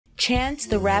Chance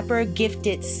the Rapper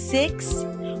gifted 6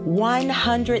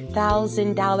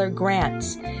 $100,000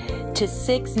 grants to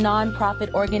 6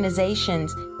 nonprofit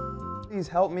organizations. Please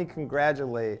help me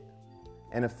congratulate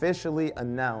and officially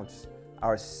announce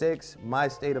our 6 My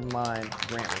State of Mind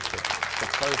grant recipients, the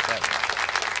first ever.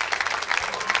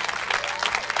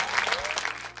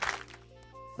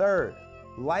 Third,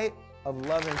 Light of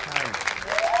Love and Kindness.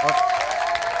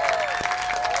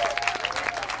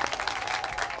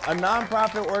 A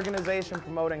nonprofit organization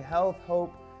promoting health,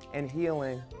 hope, and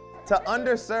healing to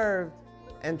underserved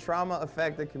and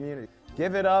trauma-affected communities.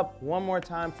 Give it up one more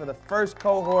time for the first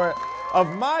cohort of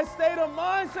My State of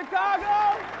Mind,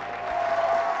 Chicago!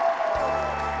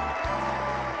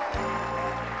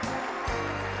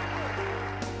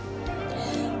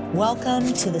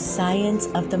 Welcome to the Science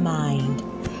of the Mind,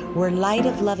 where Light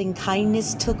of Loving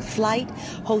Kindness took flight,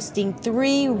 hosting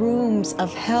 3 rooms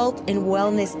of health and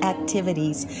wellness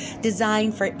activities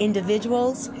designed for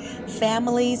individuals,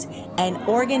 families, and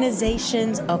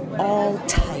organizations of all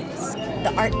types.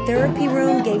 The Art Therapy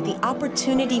Room gave the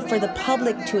opportunity for the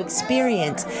public to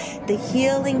experience the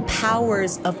healing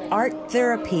powers of art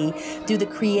therapy through the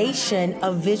creation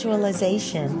of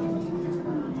visualization.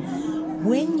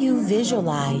 When you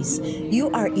visualize, you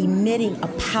are emitting a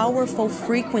powerful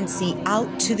frequency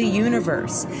out to the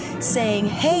universe, saying,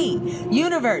 "Hey,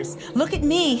 universe, look at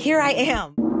me, here I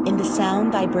am." In the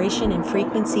Sound, Vibration, and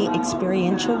Frequency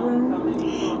Experiential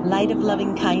Room, Light of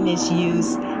Loving Kindness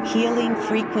used healing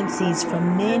frequencies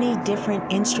from many different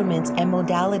instruments and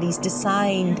modalities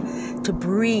designed to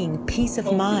bring peace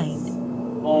of mind.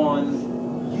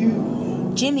 On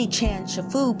you. Jimmy Chan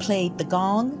Shafu played the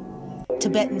gong,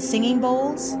 Tibetan singing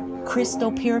bowls,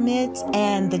 crystal pyramids,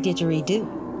 and the didgeridoo.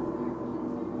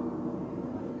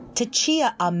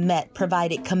 Tachia Ahmet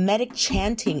provided Kemetic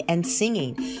chanting and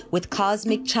singing with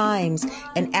cosmic chimes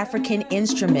and African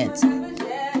instruments.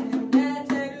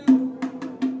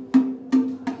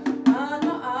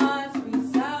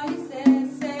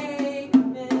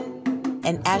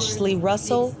 And Ashley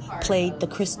Russell played the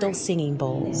crystal singing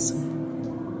bowls.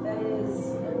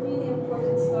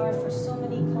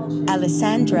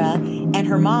 Alessandra and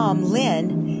her mom,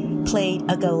 Lynn, played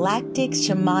a galactic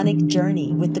shamanic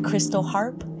journey with the crystal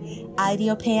harp,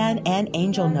 idiopan, and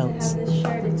angel notes. This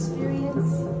shared experience,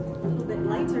 a little bit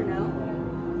lighter now,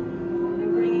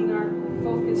 and bringing our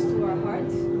focus to our heart.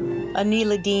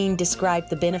 Anila Dean described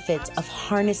the benefits of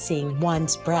harnessing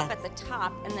one's breath. At the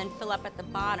top and then fill up at the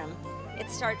bottom. It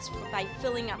starts by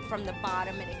filling up from the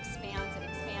bottom, it expands,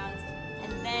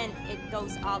 and then it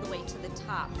goes all the way to the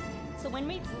top. So when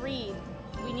we breathe,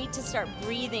 we need to start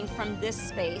breathing from this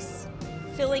space,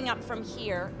 filling up from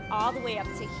here, all the way up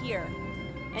to here.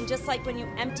 And just like when you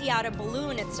empty out a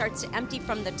balloon, it starts to empty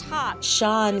from the top.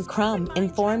 Sean Crum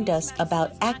informed us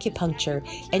about acupuncture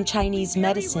and Chinese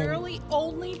medicine. We rarely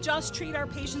only just treat our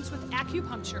patients with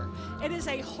acupuncture. It is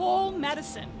a whole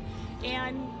medicine.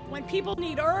 And when people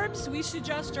need herbs, we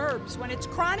suggest herbs. When it's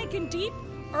chronic and deep,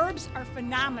 herbs are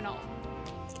phenomenal.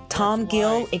 Tom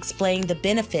Gill explained the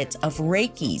benefits of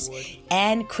Reikis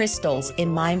and crystals in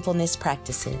mindfulness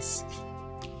practices.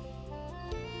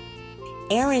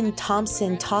 Erin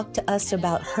Thompson talked to us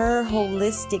about her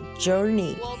holistic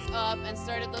journey. I woke up and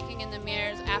started looking in the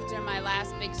mirrors after my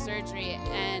last big surgery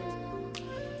and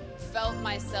felt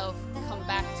myself come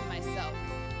back to myself,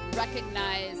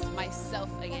 recognized myself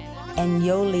again. And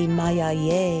Yoli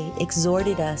Mayaye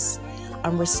exhorted us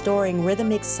on restoring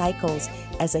rhythmic cycles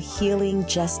as a healing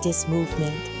justice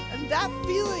movement. And that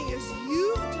feeling, as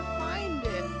you've defined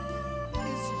it,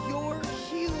 is your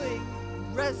healing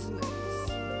resonance.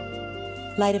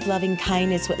 Light of Loving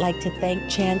Kindness would like to thank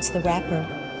Chance the Rapper,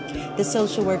 the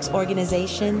Social Works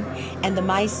Organization, and the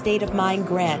My State of Mind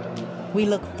grant. We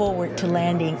look forward to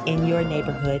landing in your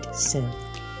neighborhood soon.